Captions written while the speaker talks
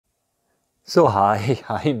So hi,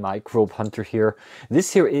 Microbehunter here.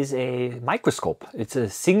 This here is a microscope. It's a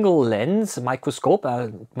single lens microscope,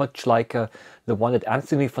 much like the one that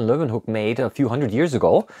Anthony van Leeuwenhoek made a few hundred years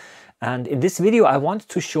ago. And in this video, I want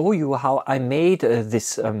to show you how I made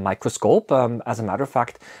this microscope. As a matter of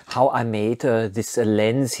fact, how I made this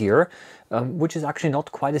lens here, which is actually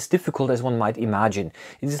not quite as difficult as one might imagine.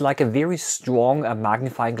 It is like a very strong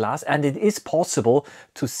magnifying glass, and it is possible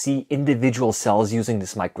to see individual cells using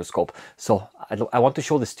this microscope. So I want to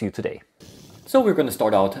show this to you today. So we're going to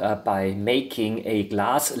start out by making a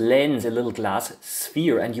glass lens, a little glass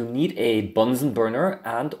sphere, and you need a Bunsen burner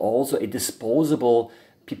and also a disposable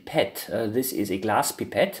pipette. This is a glass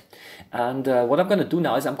pipette, and what I'm going to do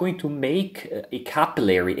now is I'm going to make a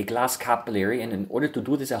capillary, a glass capillary, and in order to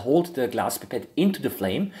do this I hold the glass pipette into the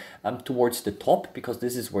flame towards the top, because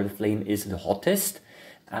this is where the flame is the hottest,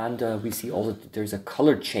 and we see also that there's a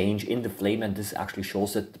color change in the flame, and this actually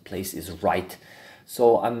shows that the place is right.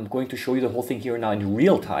 So I'm going to show you the whole thing here now in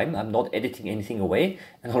real time. I'm not editing anything away,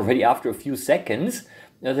 and already after a few seconds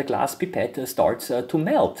the glass pipette starts to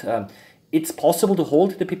melt. It's possible to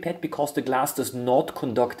hold the pipette because the glass does not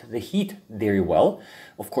conduct the heat very well.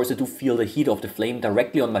 Of course, I do feel the heat of the flame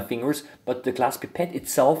directly on my fingers, but the glass pipette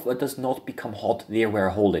itself does not become hot there where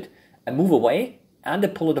I hold it. I move away and I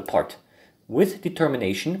pull it apart with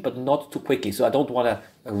determination, but not too quickly, so I don't want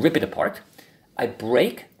to rip it apart. I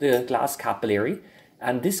break the glass capillary,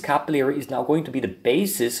 and this capillary is now going to be the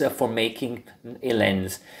basis for making a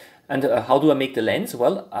lens. And how do I make the lens?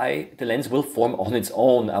 Well, the lens will form on its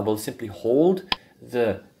own. I will simply hold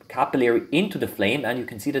the capillary into the flame, and you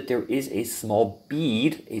can see that there is a small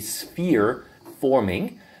bead, a sphere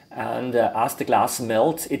forming. And as the glass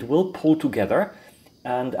melts, it will pull together.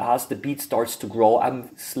 And as the bead starts to grow,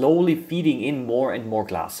 I'm slowly feeding in more and more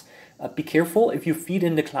glass. Be careful, if you feed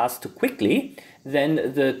in the glass too quickly,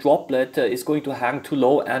 then the droplet is going to hang too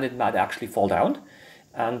low and it might actually fall down.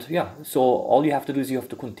 And yeah, so all you have to do is you have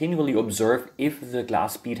to continually observe if the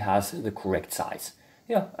glass bead has the correct size.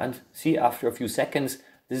 Yeah, and see, after a few seconds,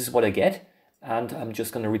 this is what I get. And I'm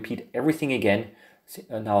just going to repeat everything again. See,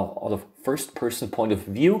 now, out of first person point of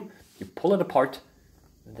view, you pull it apart,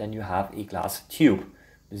 and then you have a glass tube.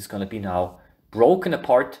 This is going to be now broken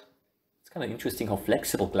apart. It's kind of interesting how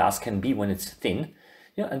flexible glass can be when it's thin.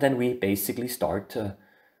 Yeah, and then we basically start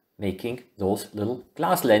making those little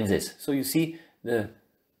glass lenses. So you see,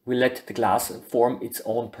 we let the glass form its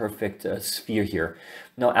own perfect sphere here.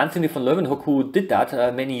 Now, Anthony van Leeuwenhoek, who did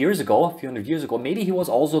that many years ago, a few hundred years ago, maybe he was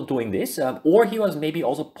also doing this, or he was maybe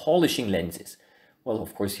also polishing lenses. Well,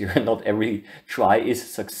 of course, here not every try is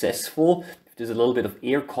successful. If there's a little bit of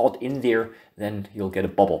air caught in there, then you'll get a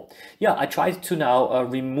bubble. Yeah, I tried to now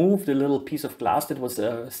remove the little piece of glass that was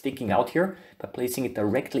sticking out here by placing it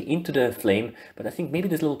directly into the flame. But I think maybe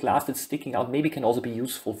this little glass that's sticking out maybe can also be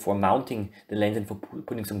useful for mounting the lens and for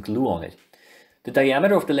putting some glue on it. The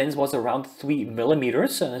diameter of the lens was around 3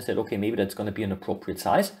 millimeters, and I said, okay, maybe that's going to be an appropriate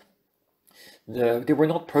size. They were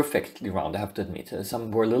not perfectly round, I have to admit.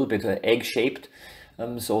 Some were a little bit egg-shaped,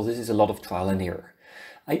 so this is a lot of trial and error.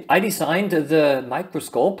 I designed the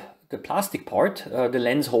microscope, the plastic part, the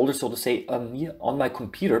lens holder, so to say, on my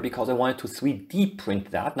computer, because I wanted to 3D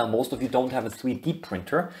print that. Now, most of you don't have a 3D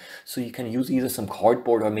printer, so you can use either some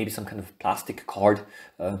cardboard or maybe some kind of plastic card.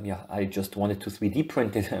 Yeah, I just wanted to 3D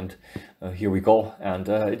print it, and here we go. And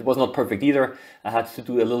it was not perfect either. I had to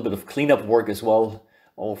do a little bit of cleanup work as well.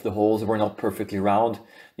 All of the holes were not perfectly round.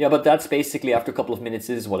 Yeah, but that's basically, after a couple of minutes,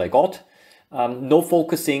 this is what I got. No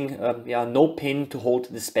focusing, yeah, no pin to hold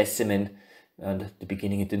the specimen. And at the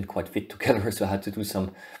beginning it didn't quite fit together, so I had to do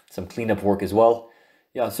some cleanup work as well.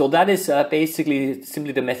 Yeah, so that is basically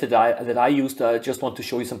simply the method that I used. I just want to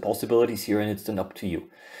show you some possibilities here, and it's then up to you.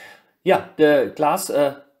 Yeah, the glass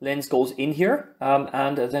lens goes in here,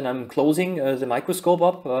 and then I'm closing the microscope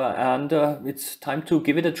up, and it's time to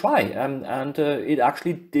give it a try. And it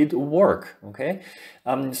actually did work, okay?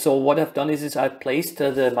 So what I've done is I placed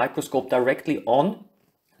the microscope directly on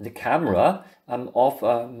the camera of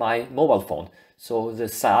my mobile phone. So the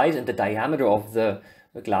size and the diameter of the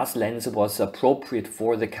glass lens was appropriate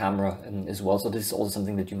for the camera as well. So this is also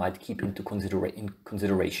something that you might keep into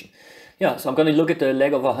consideration. Yeah, so I'm going to look at the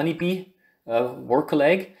leg of a honeybee, worker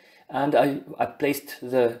leg, and I placed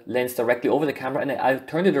the lens directly over the camera, and I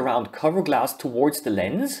turned it around, cover glass towards the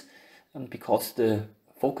lens, because the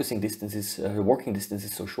focusing distance is, working distance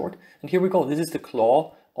is so short. And here we go. This is the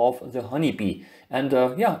claw of the honeybee, and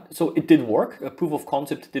yeah, so it did work. A proof of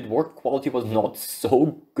concept did work. Quality was not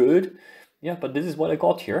so good, yeah, but this is what I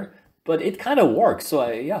got here. But it kind of works. So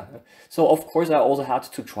yeah, so of course I also had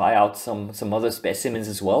to try out some other specimens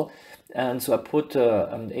as well. And so I put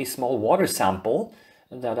a small water sample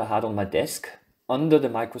that I had on my desk under the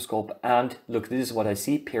microscope, and look, this is what I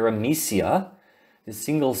see: Paramecia, the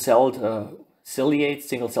single-celled ciliates,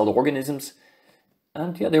 single-celled organisms.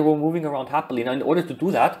 And yeah, they were moving around happily. Now, in order to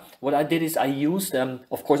do that, what I did is I used,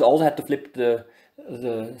 of course, I also had to flip the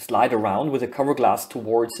slide around with the cover glass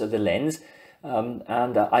towards the lens.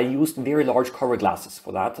 I used very large cover glasses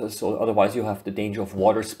for that. So otherwise you have the danger of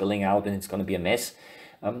water spilling out and it's going to be a mess.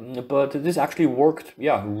 But this actually worked,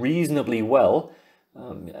 yeah, reasonably well.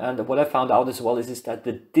 And what I found out as well is that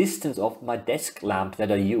the distance of my desk lamp that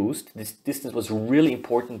I used, this distance was really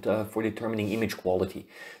important for determining image quality.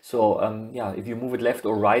 So yeah, if you move it left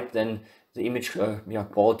or right, then the image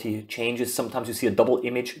quality changes. Sometimes you see a double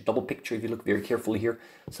image, double picture if you look very carefully here.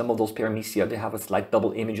 Some of those Paramecia, they have a slight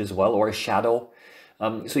double image as well, or a shadow.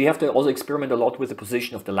 So you have to also experiment a lot with the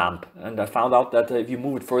position of the lamp. And I found out that if you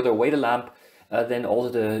move it further away the lamp, then also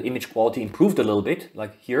the image quality improved a little bit,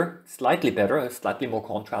 like here, slightly better, slightly more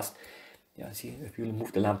contrast. Yeah, see, if you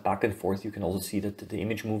move the lamp back and forth, you can also see that the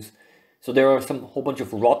image moves. So there are some whole bunch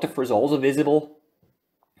of rotifers also visible.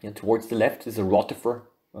 Yeah, towards the left is a rotifer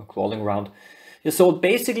crawling around. Yeah, so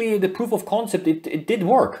basically the proof of concept, it did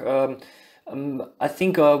work. I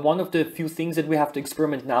think one of the few things that we have to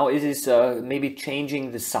experiment now is maybe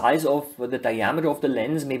changing the size of the diameter of the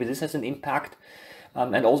lens. Maybe this has an impact.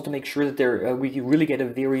 And also to make sure that we really get a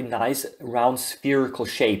very nice round spherical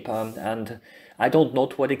shape. And I don't know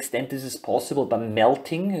to what extent this is possible by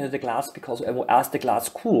melting the glass, because as the glass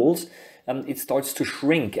cools, it starts to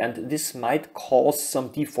shrink, and this might cause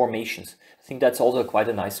some deformations. I think that's also quite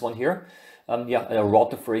a nice one here. Yeah, a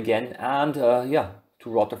rotifer again, and yeah, two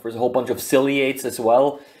rotifers, a whole bunch of ciliates as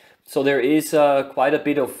well. So there is quite a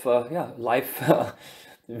bit of yeah, life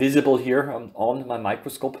visible here on my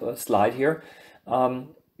microscope slide here.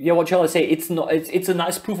 Yeah, what shall I say? It's a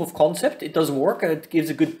nice proof of concept. It does work. It gives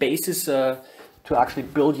a good basis to actually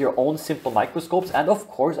build your own simple microscopes. And of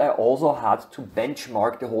course, I also had to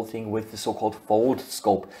benchmark the whole thing with the so-called fold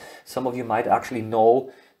scope. Some of you might actually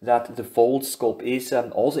know that the fold scope is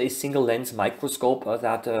also a single lens microscope,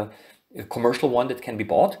 a commercial one that can be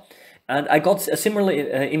bought. And I got a similar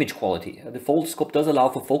image quality. The fold scope does allow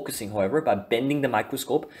for focusing, however, by bending the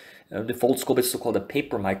microscope. The fold scope is so-called a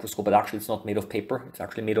paper microscope, but actually it's not made of paper. It's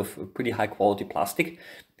actually made of pretty high quality plastic,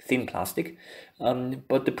 thin plastic.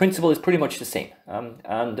 But the principle is pretty much the same.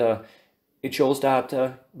 It shows that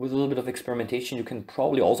with a little bit of experimentation, you can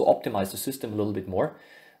probably also optimize the system a little bit more.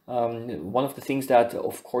 One of the things that,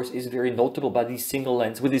 of course, is very notable by these single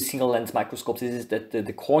lens microscopes is that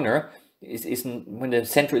the corner is when the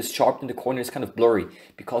center is sharp and the corner is kind of blurry,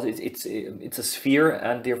 because it's a sphere,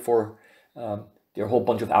 and therefore there are a whole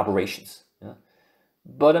bunch of aberrations. Yeah?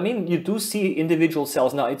 But I mean, you do see individual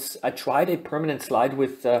cells. Now I tried a permanent slide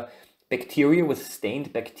with bacteria, with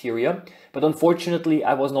stained bacteria, but unfortunately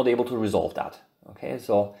I was not able to resolve that. Okay,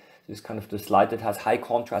 so this is kind of the slide that has high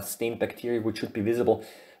contrast stained bacteria, which should be visible.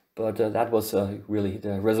 But that was really,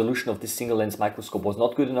 the resolution of this single lens microscope was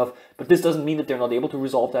not good enough. But this doesn't mean that they're not able to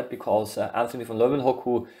resolve that, because Anthony van Leeuwenhoek,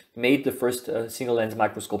 who made the first single lens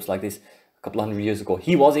microscopes like this a couple hundred years ago,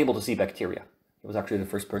 he was able to see bacteria. He was actually the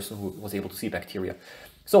first person who was able to see bacteria.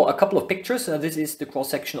 So a couple of pictures. This is the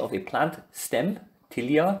cross-section of a plant stem,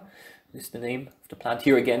 Tilia. This is the name of the plant.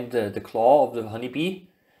 Here again, the claw of the honeybee.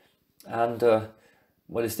 And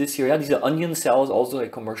what is this here? Yeah, these are onion cells, also a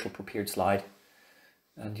commercial prepared slide.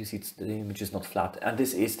 And you see the image is not flat. And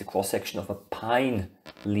this is the cross-section of a pine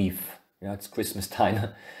leaf. Yeah, it's Christmas time.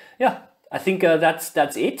 Yeah, I think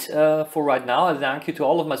that's it for right now. I thank you to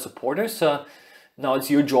all of my supporters. Now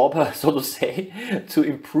it's your job, so to say, to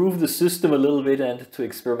improve the system a little bit and to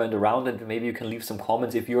experiment around. And maybe you can leave some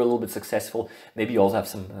comments if you're a little bit successful. Maybe you also have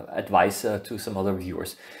some advice to some other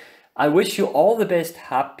viewers. I wish you all the best.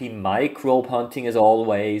 Happy microbe hunting as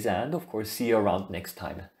always. And of course, see you around next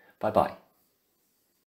time. Bye-bye.